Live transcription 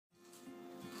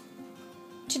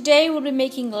Today we'll be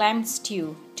making lamb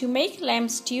stew. To make lamb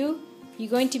stew, you're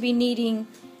going to be needing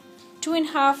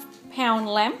 2.5 pound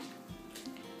lamb.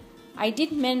 I did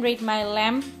marinate my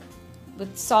lamb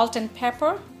with salt and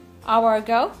pepper an hour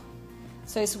ago,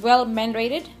 so it's well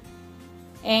marinated.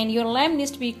 And your lamb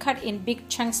needs to be cut in big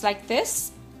chunks like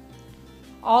this.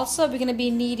 Also, we're going to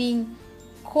be needing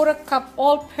 1/4 cup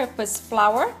all-purpose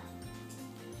flour,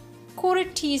 1/4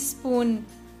 teaspoon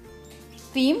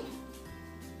thyme,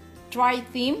 dry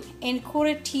thyme, and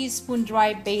 1/4 teaspoon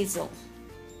dry basil.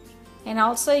 And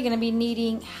also you're going to be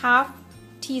needing 1/2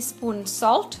 teaspoon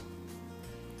salt,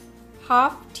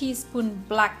 1/2 teaspoon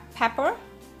black pepper,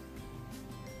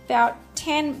 about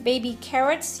 10 baby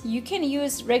carrots. You can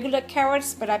use regular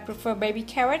carrots, but I prefer baby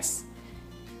carrots,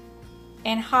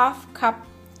 and 1/2 cup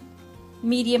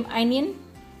medium onion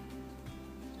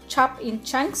chopped in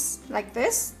chunks like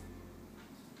this.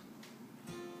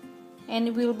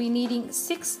 And we'll be needing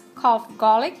 6 cloves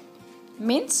garlic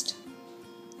minced,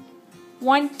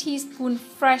 1 teaspoon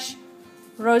fresh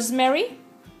rosemary,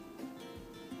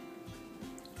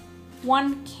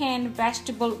 1 can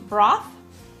vegetable broth,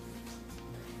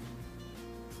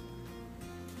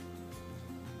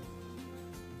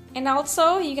 and also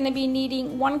you're going to be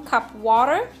needing 1 cup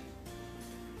water,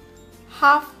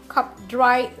 1/2 cup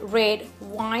dry red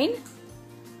wine,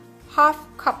 1/2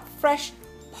 cup fresh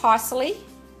parsley,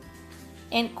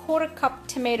 and 1/4 cup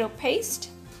tomato paste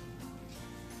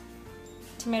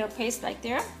like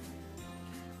there.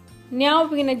 Now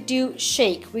we're gonna do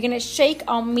shake. We're gonna shake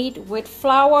our meat with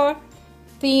flour,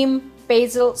 thyme,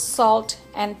 basil, salt,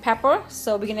 and pepper.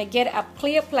 So we're gonna get a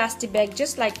clear plastic bag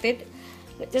just like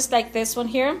this one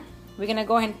here. We're gonna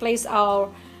go ahead and place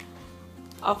our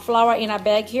flour in our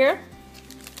bag here,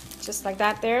 just like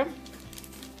that there.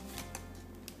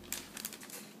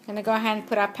 Gonna go ahead and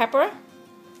put our pepper,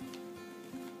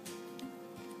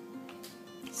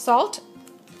 salt,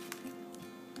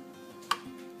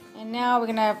 and now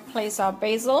we're gonna place our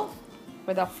basil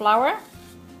with our flour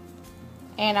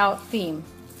and our thyme,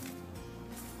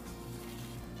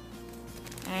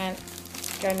 and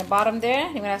go in the bottom there.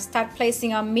 I'm gonna start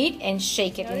placing our meat and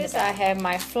shake it. Notice I have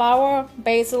my flour,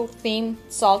 basil, thyme,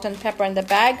 salt, and pepper in the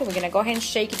bag. We're gonna go ahead and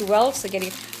shake it well, so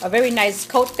getting a very nice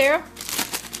coat there.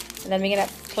 And then we're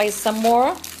gonna place some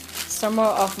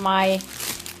more of my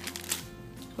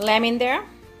lamb in there.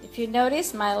 If you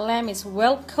notice, my lamb is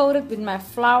well coated with my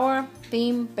flour,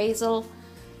 thyme, basil,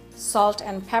 salt,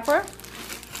 and pepper.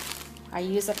 I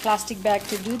use a plastic bag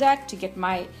to do that, to get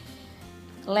my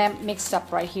lamb mixed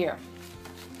up right here.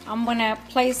 I'm gonna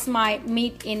place my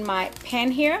meat in my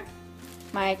pan here,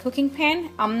 my cooking pan.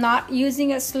 I'm not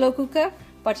using a slow cooker,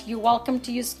 but you're welcome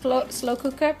to use slow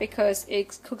cooker because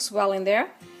it cooks well in there.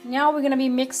 Now we're gonna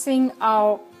be mixing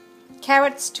our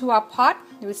carrots to our pot.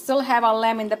 We still have our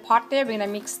lamb in the pot there. We're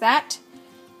gonna mix that.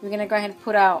 We're gonna go ahead and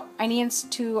put our onions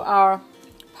to our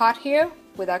pot here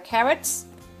with our carrots.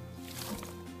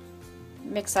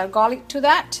 Mix our garlic to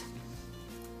that.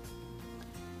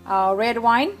 Our red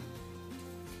wine.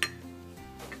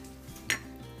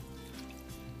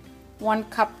 1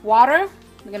 cup water.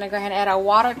 We're gonna go ahead and add our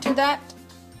water to that.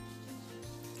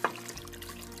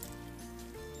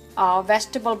 Our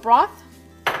vegetable broth.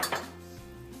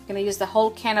 Going to use the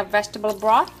whole can of vegetable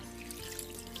broth,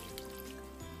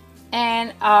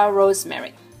 and our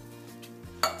rosemary.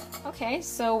 Okay,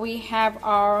 so we have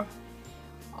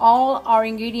all our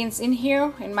ingredients in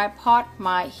here in my pot.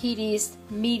 My heat is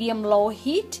medium-low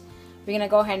heat. We're going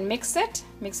to go ahead and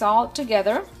mix all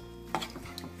together.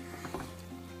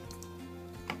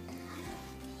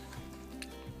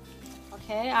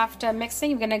 Okay, after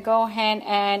mixing, we're going to go ahead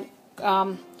and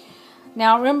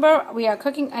now remember, we are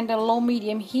cooking under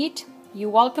low-medium heat. You're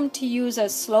welcome to use a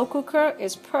slow cooker.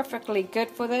 It's perfectly good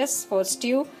for this, for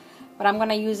stew. But I'm going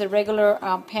to use a regular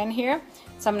pan here.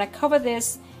 So I'm going to cover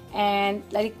this and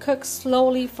let it cook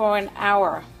slowly for an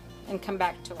hour and come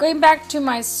back to it. Going back to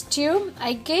my stew,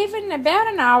 I gave it about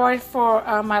an hour for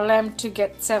my lamb to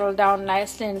get settled down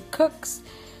nicely and cooks,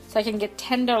 so I can get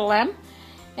tender lamb.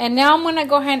 And now I'm going to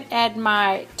go ahead and add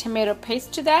my tomato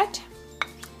paste to that.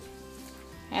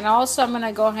 And also I'm going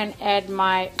to go ahead and add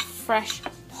my fresh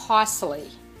parsley.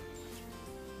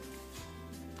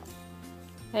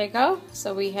 There you go.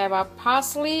 So we have our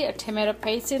parsley, a tomato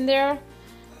paste in there.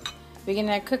 We're going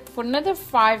to cook for another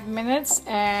 5 minutes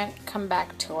and come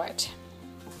back to it.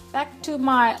 Back to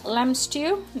my lamb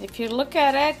stew. If you look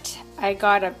at it, I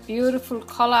got a beautiful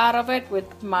color out of it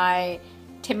with my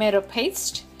tomato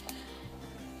paste.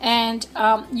 And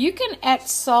you can add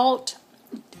salt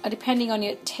depending on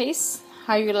your taste,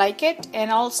 how you like it.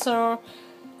 And also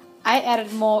I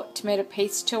added more tomato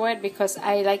paste to it because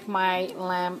I like my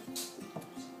lamb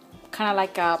kind of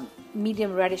like a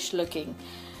medium reddish looking.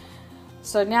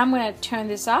 So now I'm going to turn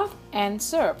this off and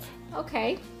serve.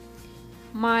 Okay,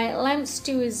 my lamb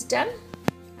stew is done.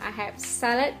 I have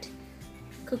salad,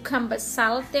 cucumber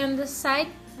salad there on the side.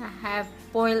 I have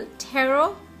boiled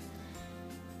taro.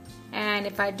 And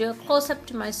if I do a close-up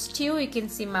to my stew, you can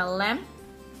see my lamb,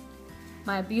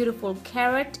 my beautiful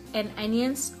carrot and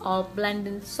onions all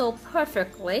blended so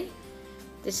perfectly.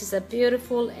 This is a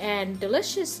beautiful and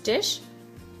delicious dish.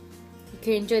 You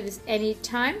can enjoy this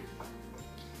anytime.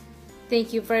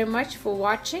 Thank you very much for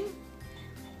watching.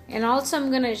 And also I'm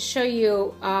going to show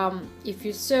you if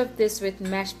you serve this with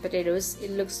mashed potatoes,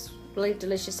 it looks really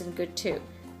delicious and good too.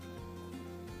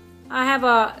 I have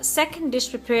a second dish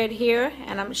prepared here,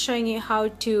 and I'm showing you how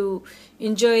to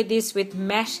enjoy this with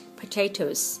mashed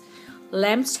potatoes.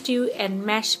 Lamb stew and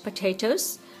mashed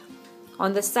potatoes.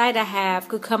 On the side I have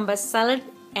cucumber salad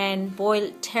and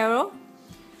boiled taro.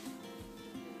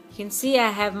 You can see I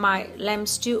have my lamb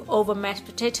stew over mashed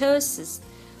potatoes. It's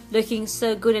looking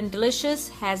so good and delicious.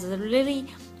 Has a really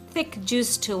thick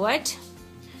juice to it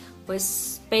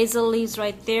with basil leaves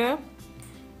right there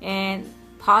and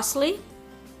parsley.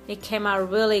 It came out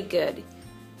really good.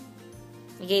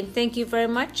 Again, thank you very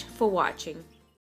much for watching.